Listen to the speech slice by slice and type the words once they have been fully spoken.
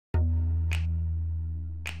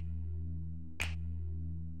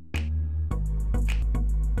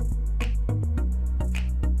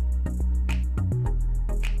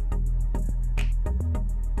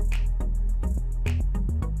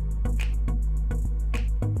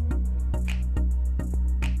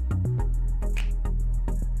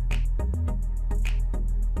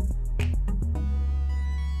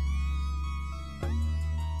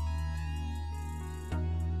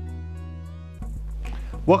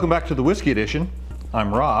Welcome back to the Whiskey Edition.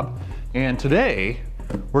 I'm Rob, and today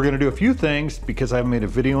we're going to do a few things because I haven't made a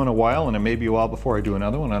video in a while, and it may be a while before I do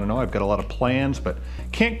another one. I don't know, I've got a lot of plans, but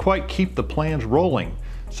can't quite keep the plans rolling.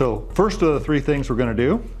 So first of the three things we're going to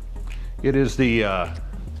do, it is the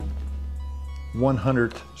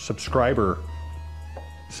 100th subscriber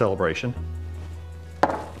celebration.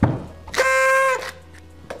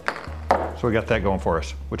 So we got that going for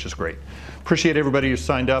us, which is great. Appreciate everybody who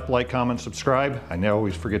signed up, like, comment, subscribe. I know I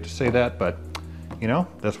always forget to say that, but you know,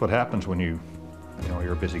 that's what happens when you're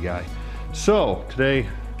a busy guy. So today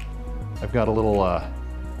I've got a little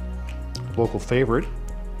local favorite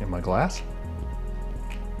in my glass.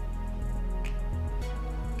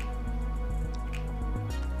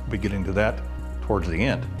 We'll be getting to that towards the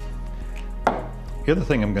end. The other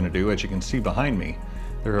thing I'm going to do, as you can see behind me,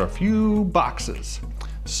 there are a few boxes.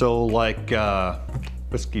 So like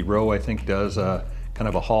Whiskey Row, I think, does kind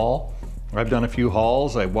of a haul. I've done a few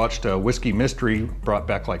hauls. I watched a Whiskey Mystery brought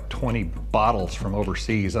back like 20 bottles from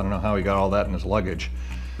overseas. I don't know how he got all that in his luggage.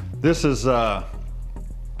 This is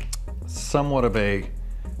somewhat of a,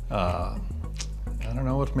 I don't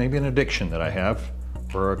know, it's maybe an addiction that I have,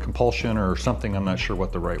 or a compulsion or something. I'm not sure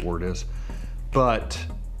what the right word is. But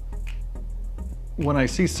when I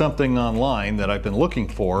see something online that I've been looking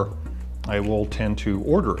for, I will tend to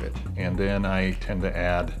order it, and then I tend to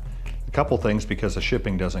add a couple things because the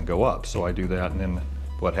shipping doesn't go up. So I do that, and then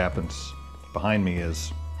what happens behind me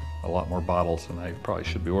is a lot more bottles than I probably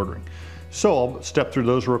should be ordering. So I'll step through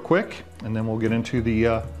those real quick, and then we'll get into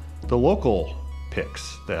the local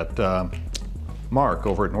picks that Mark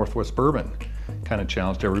over at Northwest Bourbon kind of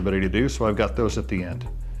challenged everybody to do. So I've got those at the end.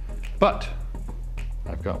 But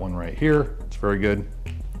I've got one right here. It's very good,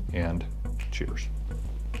 and cheers.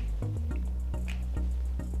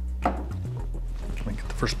 Let me get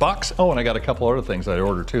the first box. Oh, and I got a couple other things I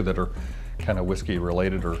ordered too that are kind of whiskey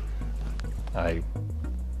related, or I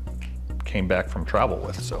came back from travel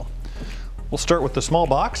with. So we'll start with the small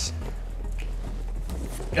box,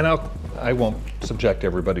 and I won't subject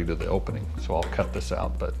everybody to the opening, so I'll cut this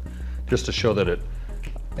out, but just to show that it,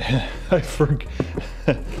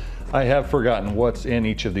 I have forgotten what's in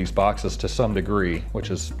each of these boxes to some degree,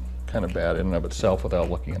 which is kind of bad in and of itself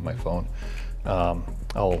without looking at my phone.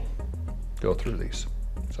 I'll go through these.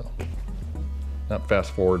 So not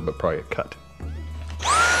fast forward, but probably a cut.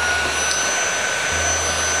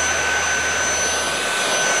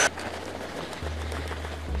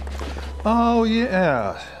 Oh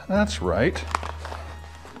yeah, that's right.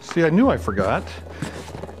 See, I knew I forgot.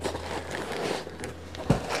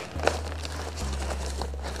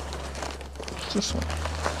 What's this one?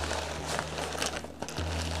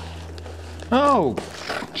 Oh,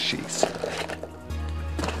 jeez.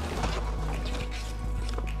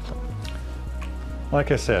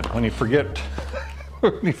 Like I said, when you forget,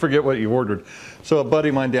 what you ordered. So a buddy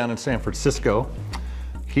of mine down in San Francisco,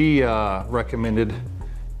 he recommended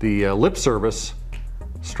the Lip Service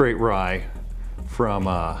straight rye from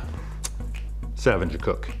Savage &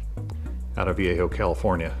 Cook out of Viejo,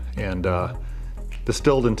 California, and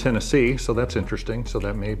distilled in Tennessee. So that's interesting. So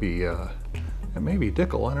that may be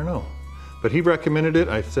Dickel. I don't know, but he recommended it.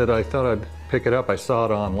 I said I thought I'd pick it up. I saw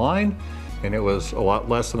it online, and it was a lot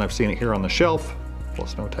less than I've seen it here on the shelf,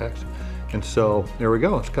 plus no tax. And so there we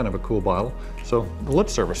go. It's kind of a cool bottle. So the Lip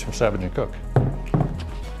Service from Savage & Cook.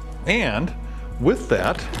 And with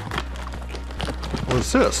that was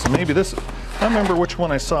this. Maybe this, I don't remember which one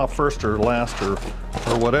I saw first or last or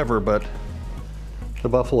whatever, but the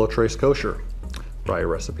Buffalo Trace Kosher rye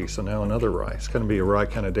recipe. So now another rye. It's going to be a rye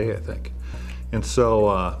kind of day, I think. And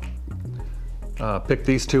so pick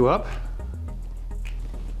these two up.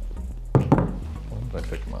 When did I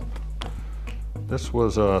pick them up? This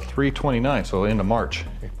was $3.29, so into March,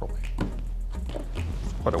 April,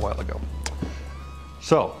 quite a while ago.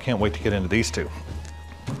 So can't wait to get into these two.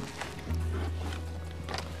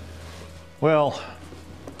 Well,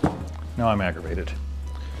 now I'm aggravated.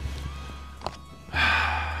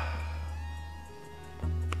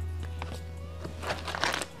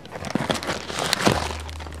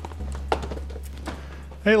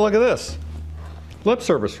 Hey, look at this. Lip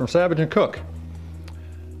Service from Savage & Cook.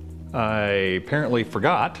 I apparently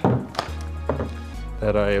forgot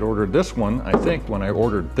that I had ordered this one, I think, when I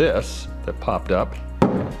ordered this that popped up.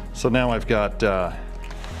 So now I've got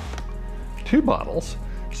 2 bottles.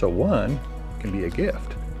 So one can be a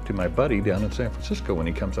gift to my buddy down in San Francisco when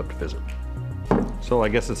he comes up to visit. So I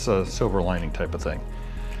guess it's a silver lining type of thing.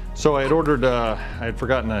 So I had ordered, I had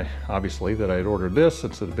forgotten, obviously, that I had ordered this,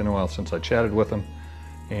 since it had been a while since I chatted with him.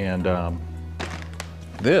 And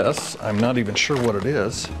this, I'm not even sure what it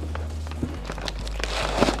is.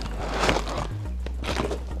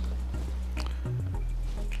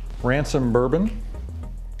 Ransom Bourbon,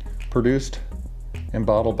 produced and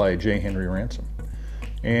bottled by J. Henry Ransom.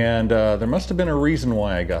 And there must have been a reason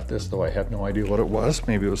why I got this, though I have no idea what it was.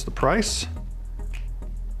 Maybe it was the price.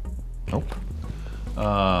 Nope.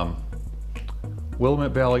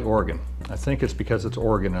 Willamette Valley, Oregon. I think it's because it's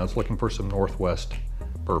Oregon. I was looking for some Northwest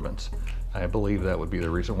bourbons. I believe that would be the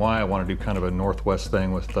reason why. I want to do kind of a Northwest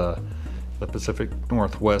thing with the Pacific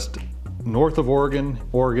Northwest, north of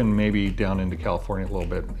Oregon, maybe down into California a little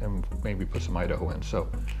bit, and maybe put some Idaho in. So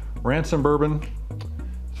Ransom Bourbon,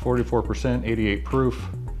 it's 44%, 88 proof,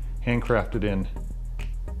 handcrafted in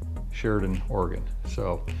Sheridan, Oregon.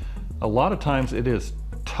 So a lot of times it is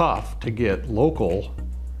tough to get local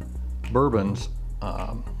bourbons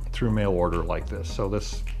through mail order like this. So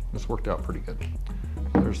this worked out pretty good.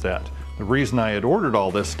 There's that. The reason I had ordered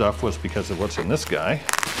all this stuff was because of what's in this guy.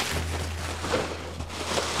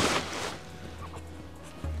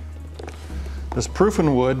 This Proof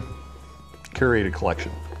and Wood curated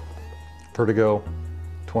collection, Vertigo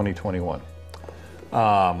 2021.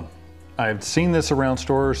 I've seen this around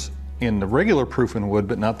stores in the regular Proof and Wood,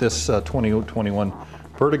 but not this 2021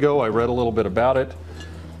 Vertigo. I read a little bit about it.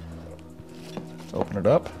 Let's open it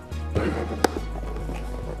up.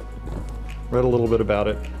 Read a little bit about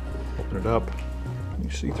it. Open it up. You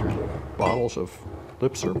see through bottles of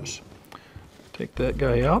lip service. Take that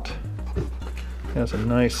guy out. Has a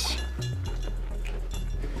nice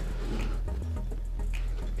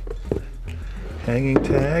hanging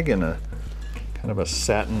tag and a kind of a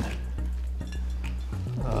satin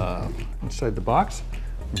inside the box.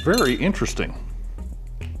 Very interesting.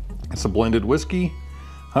 It's a blended whiskey,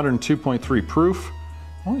 102.3 proof,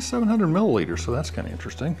 only 700 milliliters, so that's kind of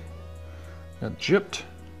interesting. Got gypped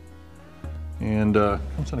and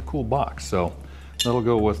comes in a cool box. So that'll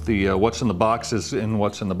go with the what's in the box is in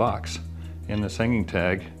what's in the box. And this hanging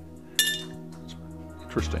tag, it's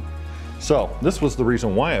interesting. So this was the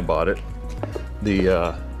reason why I bought it.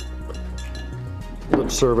 The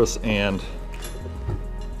lip service and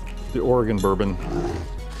the Oregon Bourbon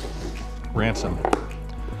Ransom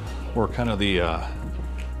were kind of the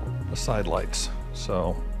side lights.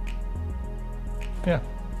 So yeah.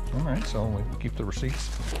 All right, so we keep the receipts.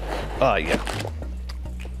 Yeah.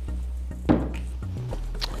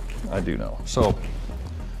 I do know. So,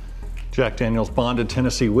 Jack Daniel's Bonded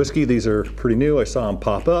Tennessee Whiskey. These are pretty new. I saw them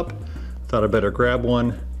pop up. Thought I'd better grab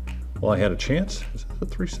one while I had a chance. Is that a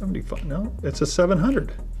 375? No, it's a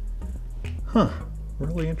 700. Huh,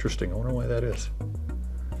 really interesting. I wonder why that is.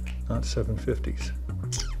 Not 750s.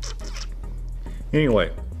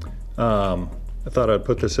 Anyway, I thought I'd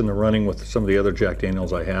put this in the running with some of the other Jack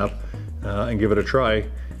Daniels I have and give it a try.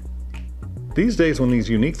 These days when these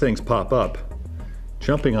unique things pop up,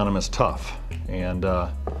 jumping on them is tough. And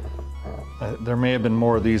there may have been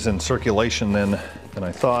more of these in circulation than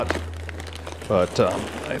I thought, but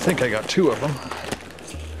I think I got 2 of them.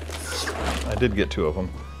 I did get 2 of them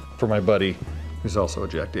for my buddy who's also a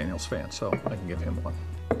Jack Daniels fan, so I can give him one.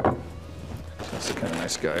 That's the kind of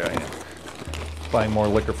nice guy I am. Buying more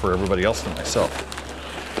liquor for everybody else than myself.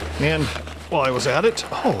 And while I was at it,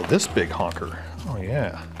 oh, this big honker. Oh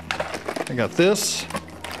yeah. I got this.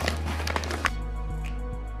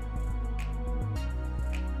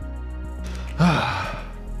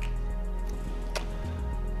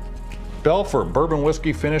 Belfer Bourbon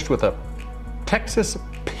Whiskey finished with a Texas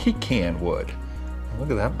pecan wood.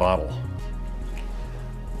 Look at that bottle.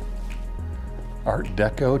 Art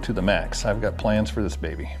Deco to the max. I've got plans for this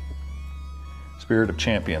baby. Spirit of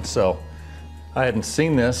Champions. So I hadn't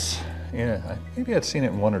seen this. Yeah, maybe I'd seen it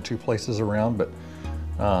in 1 or 2 places around, but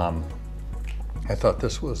I thought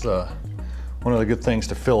this was one of the good things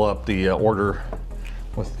to fill up the order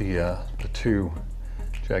with the 2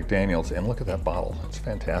 Jack Daniels. And look at that bottle. It's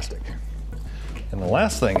fantastic. And the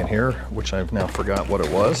last thing in here, which I've now forgot what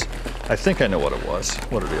it was. I think I know what it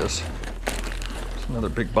is. It's another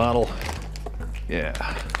big bottle. Yeah.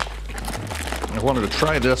 I wanted to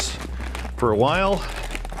try this for a while.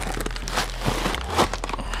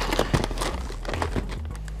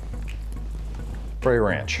 Frey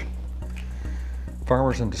Ranch.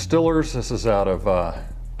 Farmers and Distillers. This is out of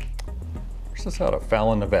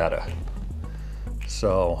Fallon, Nevada.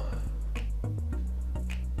 So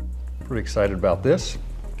pretty excited about this.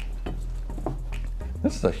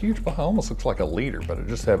 This is a huge bottle. Almost looks like a liter, but it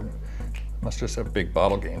must just have big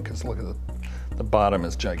bottle gain because look at the bottom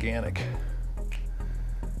is gigantic.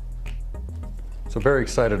 So very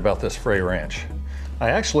excited about this Frey Ranch. I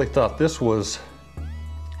actually thought this was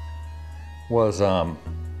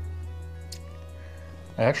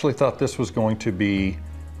going to be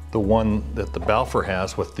the one that the Balfour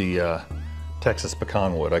has with the Texas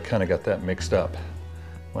pecan wood. I kind of got that mixed up.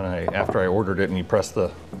 after I ordered it, and you press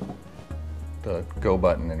the go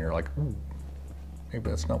button and you're like, ooh, maybe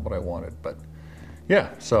that's not what I wanted. But yeah,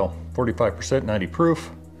 so 45%, 90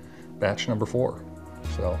 proof, batch number 4.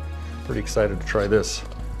 So pretty excited to try this.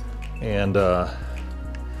 And I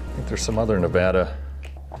think there's some other Nevada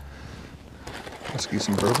whiskeys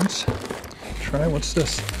and bourbons. Try, what's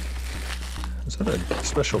this? Is that a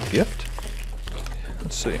special gift?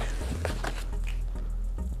 Let's see.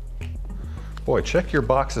 Boy, check your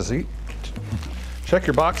boxes. Check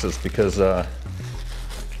your boxes, because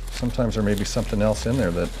sometimes there may be something else in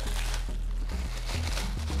there that...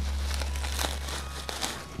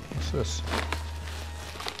 What's this?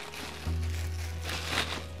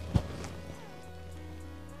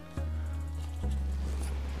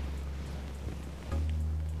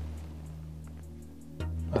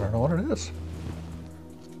 I don't know what it is.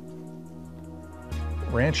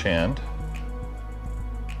 Ranch hand.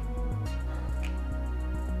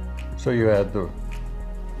 So you add the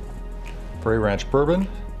Frey Ranch bourbon,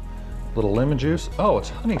 little lemon juice. Oh, it's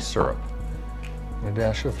honey syrup. And a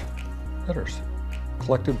dash of bitters.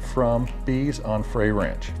 Collected from bees on Frey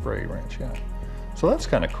Ranch. Frey Ranch, yeah. So that's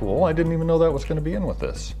kind of cool. I didn't even know that was going to be in with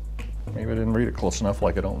this. Maybe I didn't read it close enough,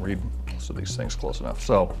 like I don't read most of these things close enough.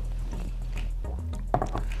 So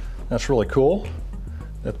that's really cool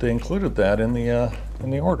that they included that in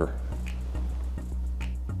the order.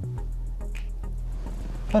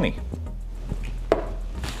 Honey. I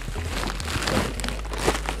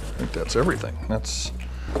think that's everything. That's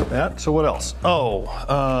that. So what else?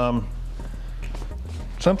 Oh,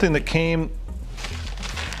 something that came,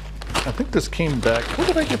 I think this came back. Where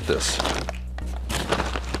did I get this?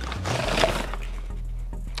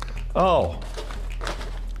 Oh,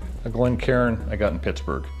 a Glencairn I got in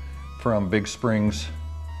Pittsburgh from Big Spring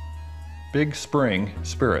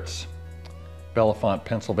Spirits, Bellefonte,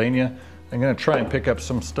 Pennsylvania. I'm gonna try and pick up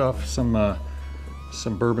some stuff, some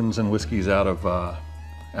bourbons and whiskeys out of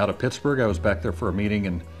Pittsburgh. I was back there for a meeting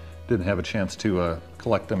and didn't have a chance to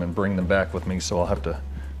collect them and bring them back with me, so I'll have to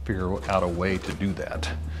figure out a way to do that.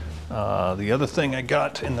 The other thing I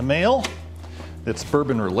got in the mail that's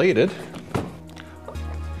bourbon related,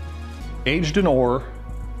 aged in ore,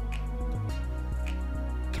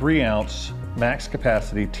 3-ounce max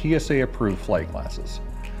capacity TSA approved flight glasses.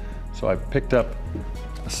 So I picked up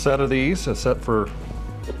a set of these, a set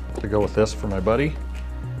to go with this for my buddy,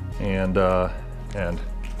 and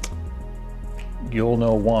you'll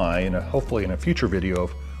know why, hopefully in a future video,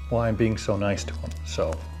 of why I'm being so nice to him.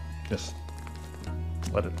 So just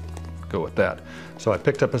let it go with that. So I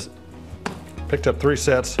picked up 3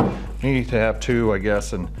 sets. Need to have 2, I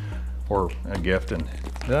guess, or a gift and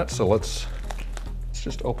that. So let's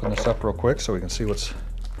just open this up real quick so we can see what's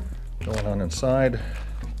going on inside.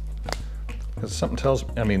 Because something tells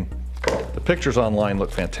me, I mean, the pictures online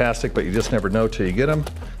look fantastic, but you just never know till you get them.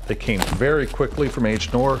 They came very quickly from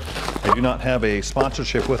Aged Nor. I do not have a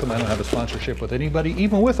sponsorship with them. I don't have a sponsorship with anybody,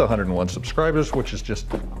 even with 101 subscribers, which is just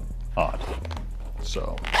odd.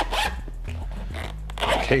 So,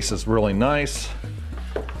 the case is really nice.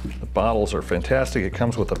 The bottles are fantastic. It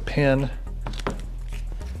comes with a pen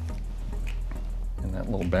in that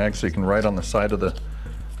little bag, so you can write on the side of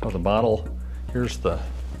the bottle. Here's the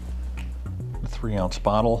 3-ounce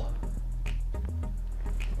bottle.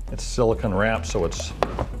 It's silicone wrapped, so it's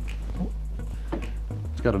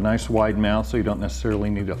got a nice wide mouth, so you don't necessarily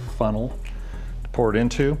need a funnel to pour it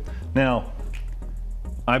into. Now,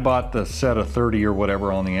 I bought the set of 30 or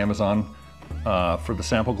whatever on the Amazon for the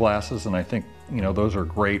sample glasses, and I think, those are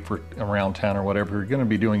great for around town or whatever. If you're gonna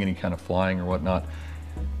be doing any kind of flying or whatnot,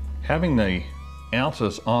 having the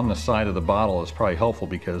ounces on the side of the bottle is probably helpful,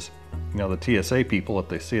 because, the TSA people, if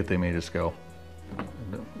they see it, they may just go,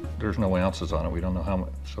 there's no ounces on it, we don't know how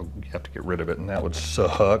much, so you have to get rid of it, and that would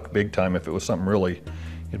suck big time if it was something really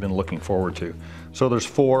you'd been looking forward to. So there's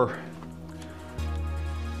 4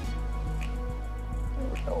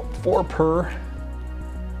 per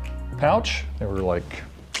pouch. They were like,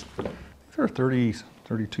 they're 30,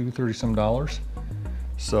 32, 30 some dollars.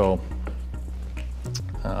 So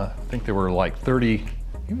I think they were like 30,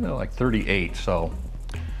 even though like 38. So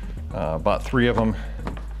bought 3 of them.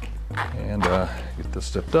 And get this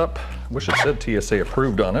zipped up. Wish it said TSA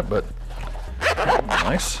approved on it, but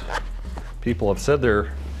nice. People have said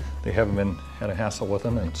they haven't had a hassle with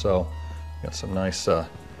them, and so got some nice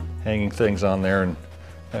hanging things on there, and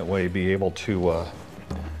that way be able to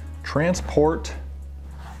transport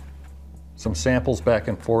some samples back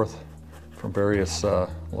and forth from various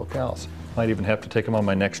locales. Might even have to take them on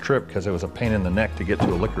my next trip, because it was a pain in the neck to get to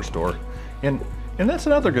a liquor store. And that's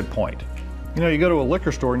another good point. You go to a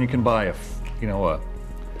liquor store and you can buy a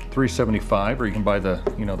 $3.75, or you can buy the,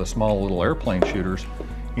 you know, the small little airplane shooters,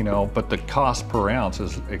 you know, but the cost per ounce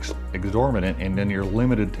is exorbitant, and then you're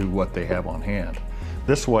limited to what they have on hand.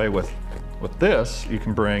 This way, with this, you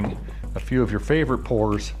can bring a few of your favorite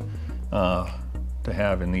pours to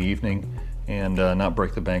have in the evening, and not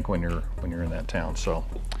break the bank when you're in that town. So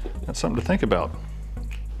that's something to think about.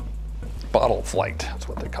 Bottle flight, that's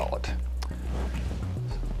what they call it.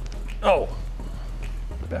 Oh,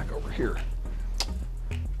 back over here.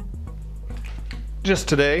 Just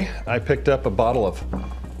today, I picked up a bottle of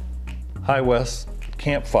High West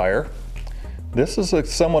Campfire. This is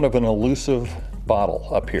somewhat of an elusive bottle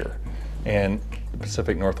up here. And the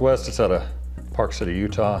Pacific Northwest, it's out of Park City,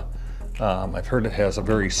 Utah. I've heard it has a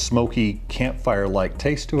very smoky campfire-like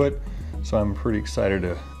taste to it, so I'm pretty excited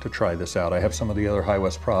to try this out. I have some of the other High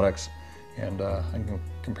West products, and I can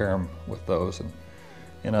compare them with those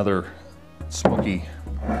and other smoky,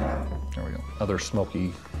 there we go, other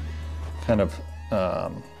smoky kind of,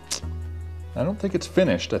 I don't think it's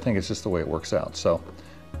finished. I think it's just the way it works out. So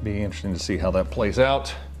it'll be interesting to see how that plays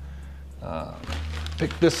out.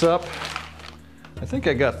 Pick this up. I think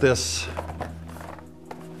I got this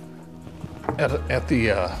at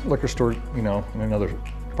the liquor store, you know, in another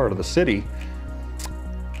part of the city.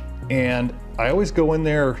 And I always go in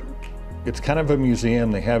there. It's kind of a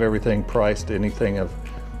museum. They have everything priced. Anything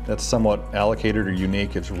that's somewhat allocated or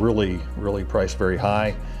unique, it's really, really priced very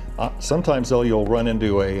high. Sometimes though, you'll run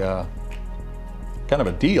into a kind of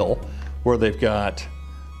a deal where they've got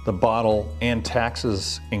the bottle and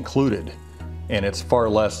taxes included, and it's far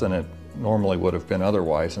less than it normally would have been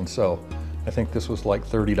otherwise. And so I think this was like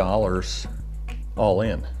 $30 all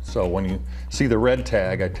in. So when you see the red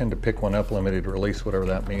tag, I tend to pick one up, limited release, whatever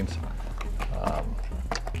that means.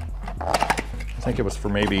 I think it was for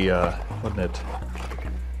maybe, wasn't it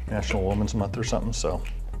National Women's Month or something? So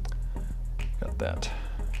got that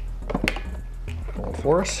going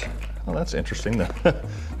for us. Oh, that's interesting. The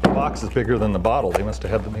box is bigger than the bottle. They must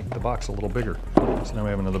have had to make the box a little bigger. So now we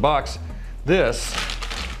have another box. This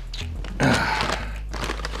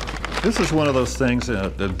is one of those things,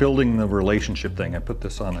 the building the relationship thing. I put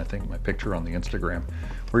this on, I think, my picture on the Instagram,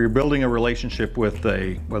 where you're building a relationship with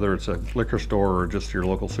whether it's a liquor store or just your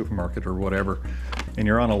local supermarket or whatever, and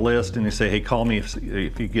you're on a list and you say, hey, call me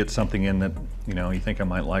if you get something in that, you know, you think I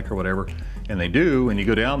might like or whatever, and they do, and you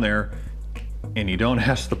go down there and you don't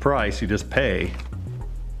ask the price, you just pay. You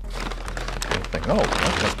think, oh,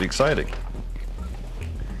 that must be exciting.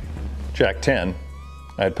 Jack 10.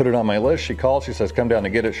 I had put it on my list. She called, she says, come down to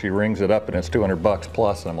get it. She rings it up and it's $200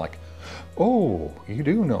 plus. And I'm like, oh, you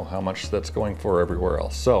do know how much that's going for everywhere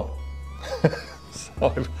else. So,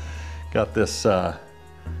 I've got this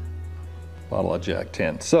bottle of Jack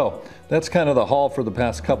 10. So that's kind of the haul for the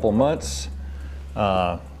past couple months.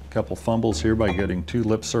 Couple fumbles here by getting 2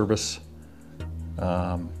 lip service.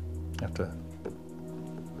 Have to,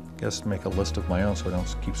 guess, make a list of my own so I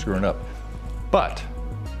don't keep screwing up. But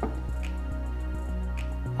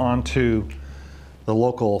on to the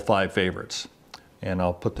local 5 favorites. And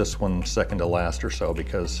I'll put this one second to last or so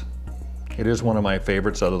because it is one of my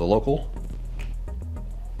favorites out of the local.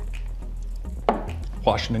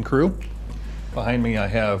 Washington Crew. Behind me I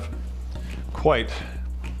have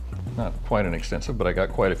not quite an extensive, but I got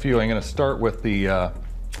quite a few. I'm gonna start with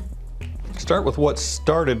what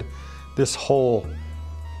started this whole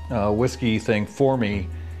whiskey thing for me,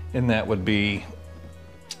 and that would be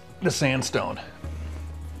the Sandstone.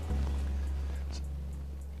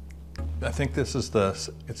 I think this is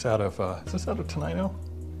it's out of, is this out of Tenino?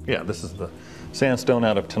 Yeah, this is the Sandstone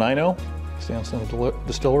out of Tenino, Sandstone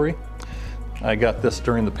Distillery. I got this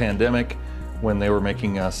during the pandemic when they were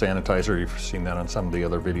making sanitizer. You've seen that on some of the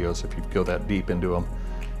other videos if you go that deep into them.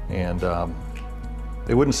 And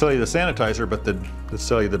they wouldn't sell you the sanitizer, but they'd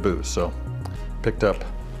sell you the booze. So picked up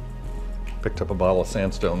a bottle of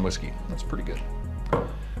Sandstone whiskey. That's pretty good.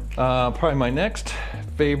 Probably my next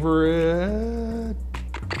favorite,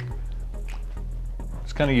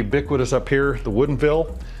 it's kind of ubiquitous up here, the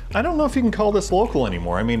Woodinville. I don't know if you can call this local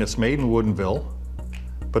anymore. I mean, it's made in Woodinville,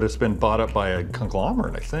 but it's been bought up by a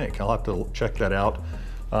conglomerate, I think. I'll have to check that out.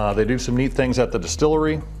 They do some neat things at the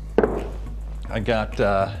distillery. I got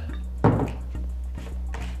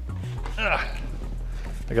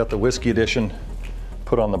the whiskey edition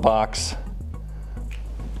put on the box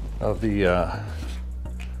of the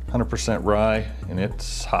 100% rye, and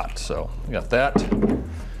it's hot, so I got that.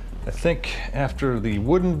 I think after the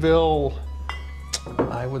Woodinville,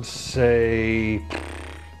 I would say,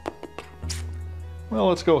 well,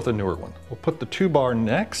 let's go with a newer one. We'll put the 2 Bar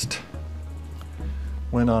next.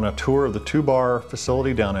 Went on a tour of the 2 Bar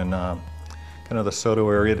facility down in kind of the Soto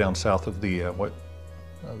area down south of the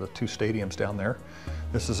the two stadiums down there.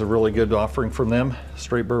 This is a really good offering from them,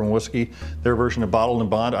 straight bourbon whiskey, their version of bottled and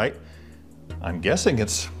bond. I'm guessing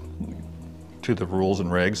it's to the rules and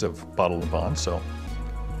regs of bottled and bond, so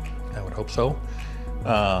I would hope so.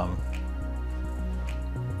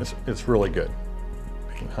 It's really good,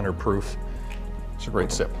 100 proof. It's a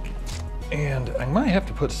great sip. And I might have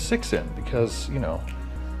to put 6 in because, you know,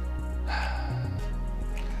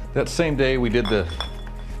 that same day we did the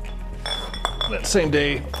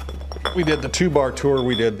 2-bar tour.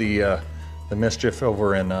 We did the Mischief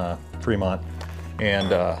over in Fremont, and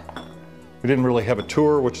we didn't really have a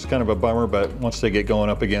tour, which is kind of a bummer, but once they get going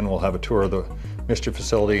up again, we'll have a tour of the Mischief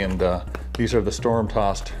facility. And these are the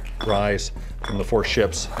storm-tossed ryes from the 4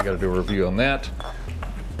 ships. I got to do a review on that.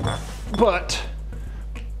 But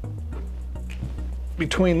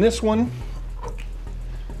between this one,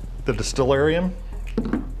 the Distillarium,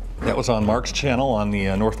 that was on Mark's channel, on the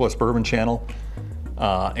Northwest Bourbon channel,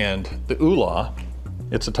 and the Ula,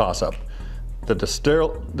 it's a toss-up. The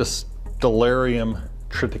Distillarium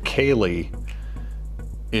Triticale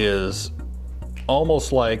is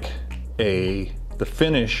almost like the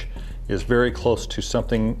finish is very close to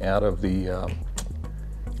something out of the, you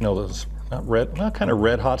know, those, not kind of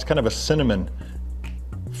red hot, it's kind of a cinnamon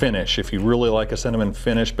finish. If you really like a cinnamon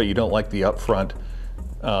finish, but you don't like the upfront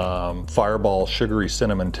fireball sugary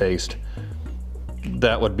cinnamon taste,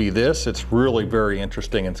 that would be this. It's really very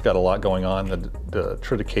interesting. It's got a lot going on. The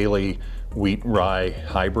Triticale wheat rye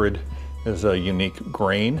hybrid is a unique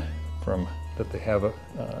grain that they have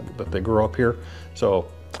that they grow up here. So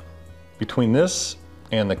between this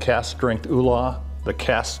and the cast strength Ula,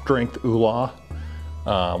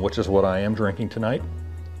 which is what I am drinking tonight,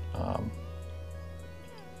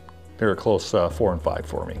 they're a close 4 and 5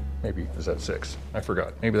 for me. Maybe, is that 6? I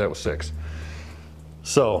forgot. Maybe that was 6.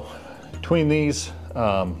 So between these,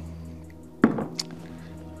 if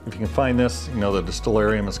you can find this, you know, the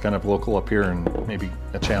Distillarium is kind of local up here and maybe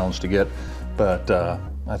a challenge to get, but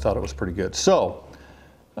I thought it was pretty good. So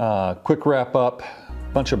quick wrap up,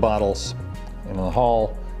 bunch of bottles in the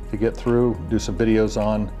haul to get through, do some videos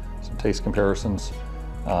on, some taste comparisons,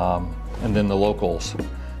 and then the locals.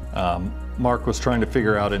 Mark was trying to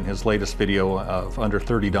figure out in his latest video of under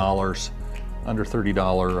 $30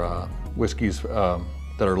 whiskeys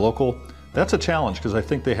that are local. That's a challenge because I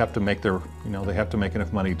think they have to make they have to make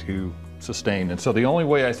enough money to sustain. And so the only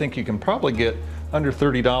way I think you can probably get under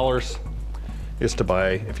 $30 is to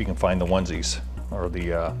buy, if you can find the onesies or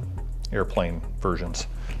the airplane versions.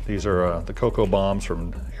 These are the Cocoa Bombs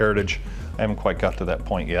from Heritage. I haven't quite got to that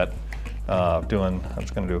point yet. I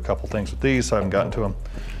was going to do a couple things with these, so I haven't gotten to them.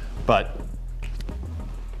 But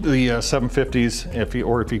the 750s, if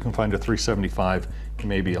you can find a 375, you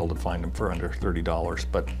may be able to find them for under $30.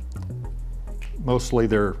 But mostly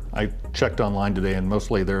I checked online today, and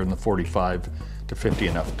mostly they're in the $45 to $50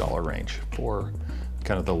 and up range for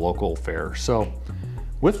kind of the local fare. So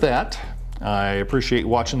with that, I appreciate you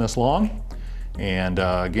watching this long. And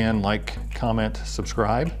again, like, comment,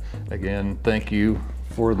 subscribe. Again, thank you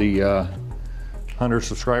for the 100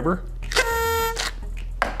 subscriber.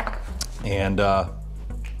 And I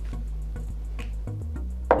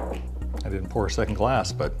didn't pour a second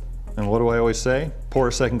glass, and what do I always say? Pour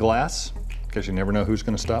a second glass, because you never know who's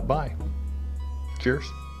going to stop by. Cheers.